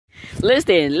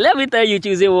Listen, let me tell you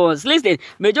choosing ones. Listen,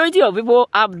 majority of people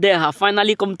up there have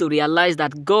finally come to realize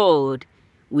that God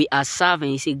we are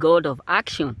serving is a God of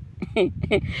action.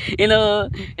 You know,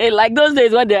 like those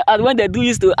days when they do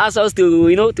used to ask us to,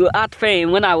 you know, to act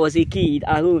fame when I was a kid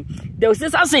at home. They would say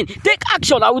something, take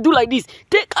action, I will do like this.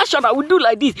 Take action, I will do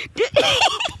like this.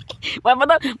 my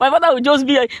father would just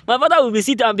be, my father would be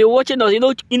sitting and be watching us,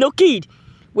 you know, kid.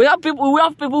 We have people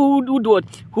who do what?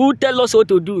 Who tell us what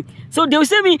to do. So they will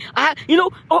say me,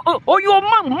 your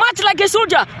mom march like a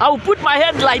soldier. I will put my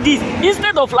head like this.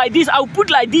 Instead of like this, I will put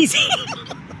like this.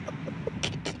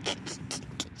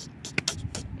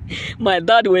 My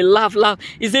dad will laugh.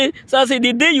 He said, so I said,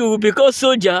 the day you will become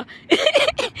soldier,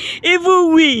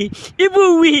 even we,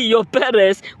 your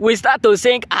parents, will start to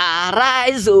sing,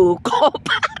 arise, O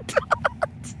combat.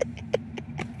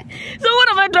 So what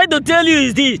am I trying to tell you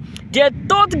is this? They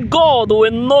thought God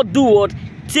will not do what?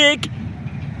 Take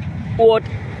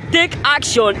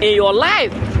action in your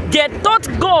life. They thought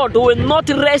God will not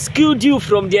rescue you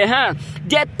from their hand.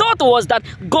 Their thought was that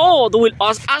God will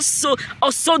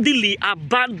suddenly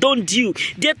abandon you.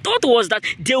 Their thought was that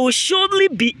they will surely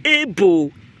be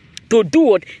able to do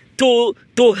what? They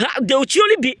will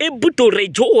surely be able to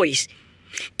rejoice.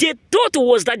 Their thought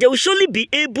was that they will surely be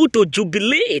able to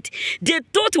jubilate. Their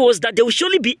thought was that they will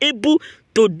surely be able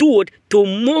to do what? To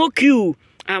mock you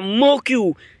and mock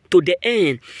you to the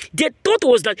end. Their thought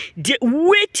was that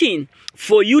waiting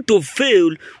for you to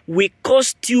fail will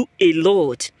cost you a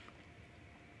lot.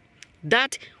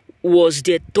 That was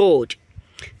their thought.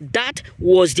 That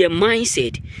was their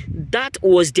mindset. That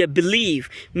was their belief.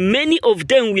 Many of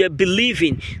them were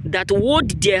believing that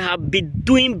what they have been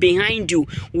doing behind you,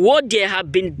 what they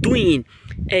have been doing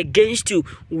against you,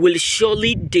 will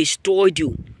surely destroy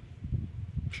you.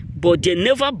 But they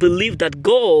never believed that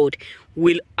God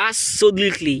will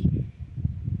absolutely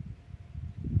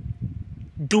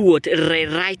do what?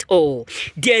 Rewrite all.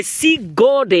 They see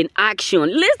God in action.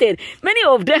 Listen, many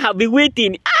of them have been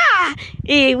waiting.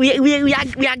 We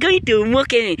are going to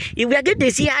mock him. We are going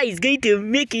to see how he's going to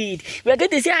make it. We are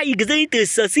going to see how he's going to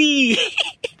succeed.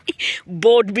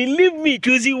 But believe me,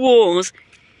 choosy ones,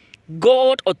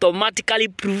 God automatically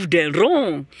proved them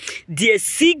wrong. They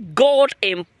see God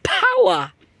in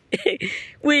power.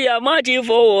 We are marching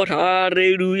forward,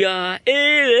 hallelujah,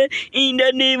 in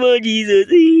the name of Jesus.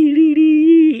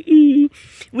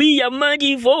 We are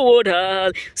marching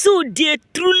forward, so they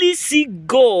truly see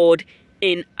God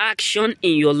in action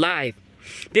in your life.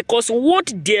 Because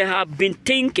what they have been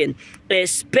thinking,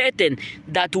 expecting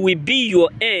that will be your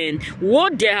end,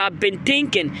 what they have been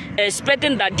thinking,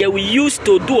 expecting that they will use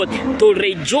to do it, to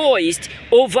rejoice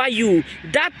over you,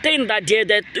 that thing that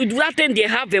they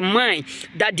have in mind,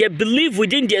 that they believe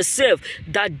within themselves,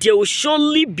 that they will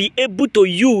surely be able to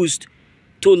use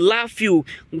to laugh you,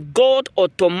 God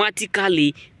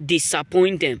automatically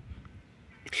disappoint them.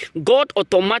 God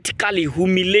automatically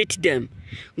humiliate them.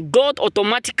 God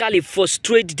automatically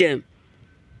frustrates them.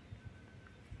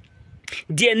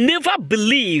 They never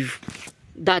believe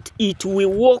that it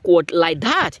will work like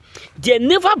that. They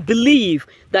never believe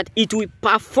that it will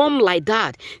perform like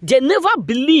that. They never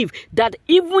believe that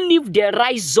even if they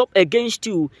rise up against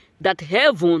you, that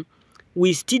heaven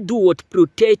will still do what?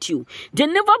 Protect you. They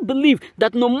never believe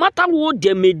that no matter what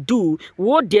they may do,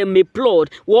 what they may plot,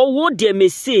 or what they may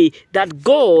say, that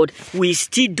God will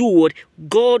still do what?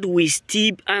 God will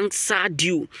still answer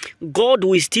you. God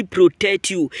will still protect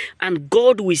you. And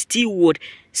God will still what?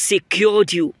 Secure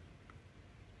you.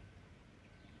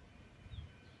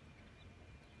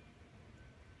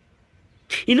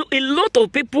 You know, a lot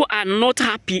of people are not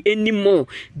happy anymore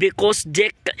because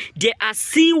they are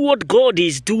seeing what God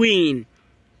is doing.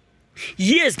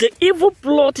 Yes, the evil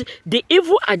plot, the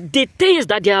things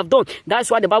that they have done.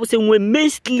 That's why the Bible says when men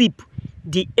sleep,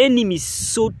 the enemy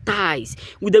so ties.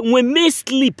 When men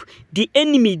sleep, the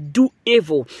enemy do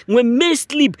evil. When men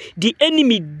sleep, the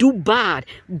enemy do bad.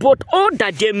 But all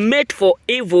that they meant for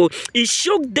evil, it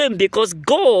shocked them because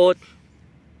God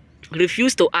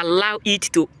refused to allow it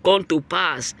to come to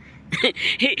pass.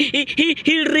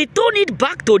 he returned it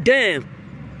back to them.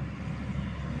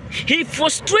 He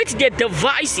frustrated their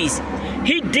devices.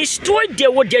 He destroyed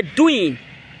what they're doing.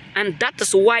 And that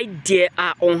is why they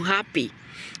are unhappy.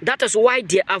 That is why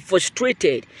they are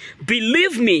frustrated.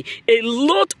 Believe me, a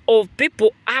lot of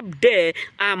people up there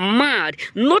are mad,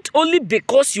 not only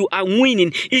because you are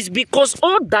winning, it's because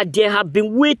all that they have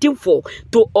been waiting for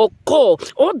to occur,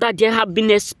 all that they have been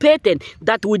expecting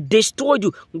that will destroy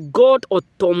you, God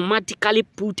automatically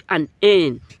put an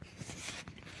end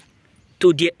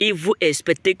to their evil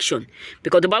expectation.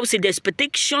 Because the Bible says the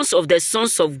expectations of the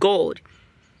sons of God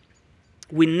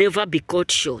will never be cut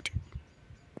short.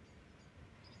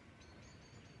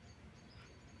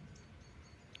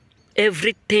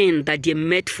 everything that they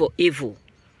meant for evil,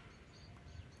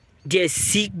 they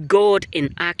see God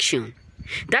in action.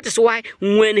 That is why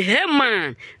when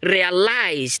Haman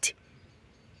realized,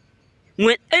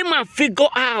 when Haman figured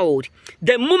out,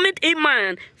 the moment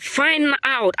Haman find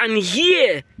out and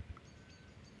hear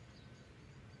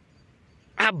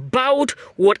about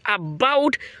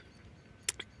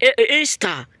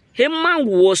Esther, Haman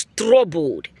was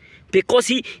troubled, because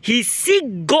he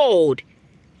seek God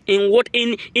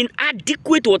in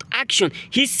inadequate action.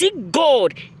 He seek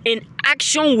God in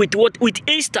action with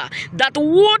Esther, that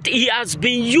what he has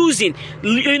been using,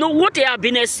 what he have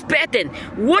been expecting,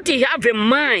 what he have in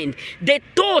mind, the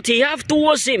thought he have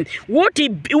towards him, what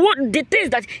the things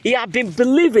that he have been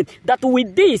believing, that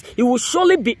with this he will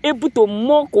surely be able to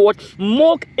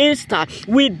mock Esther.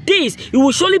 With this he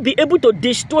will surely be able to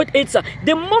destroy Esther.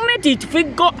 The moment he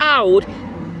figured out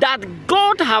that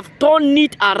God have turned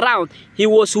it around, he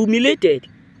was humiliated.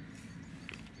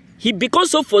 He became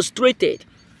so frustrated,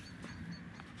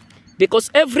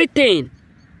 because everything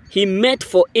he meant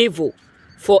for evil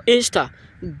for Esther,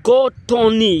 God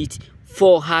turned it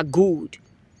for her good.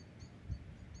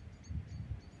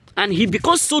 And he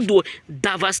became so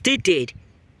devastated,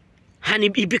 and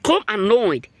he became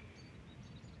annoyed.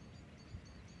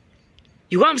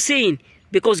 You know what I'm saying?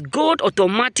 Because God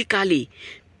automatically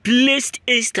placed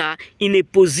Esther in a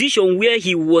position where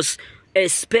he was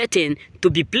expecting to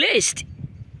be placed.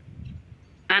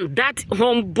 And that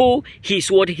humble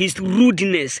his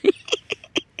rudeness.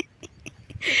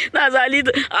 That's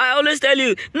I always tell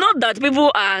you, not that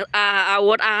people are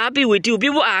happy with you.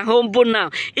 People are humble now.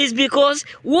 It's because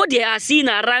what they are seeing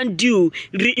around you,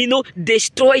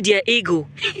 destroy their ego.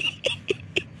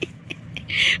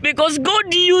 Because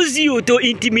God used you to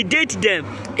intimidate them.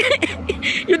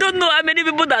 You don't know how many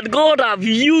people that God have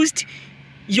used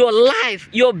your life,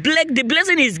 the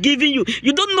blessing is giving you.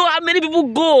 You don't know how many people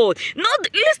God.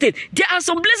 Listen, there are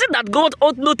some blessings that God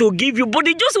ought not to give you, but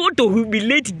they just want to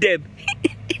humiliate them.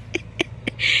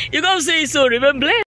 You gotta say so, remember?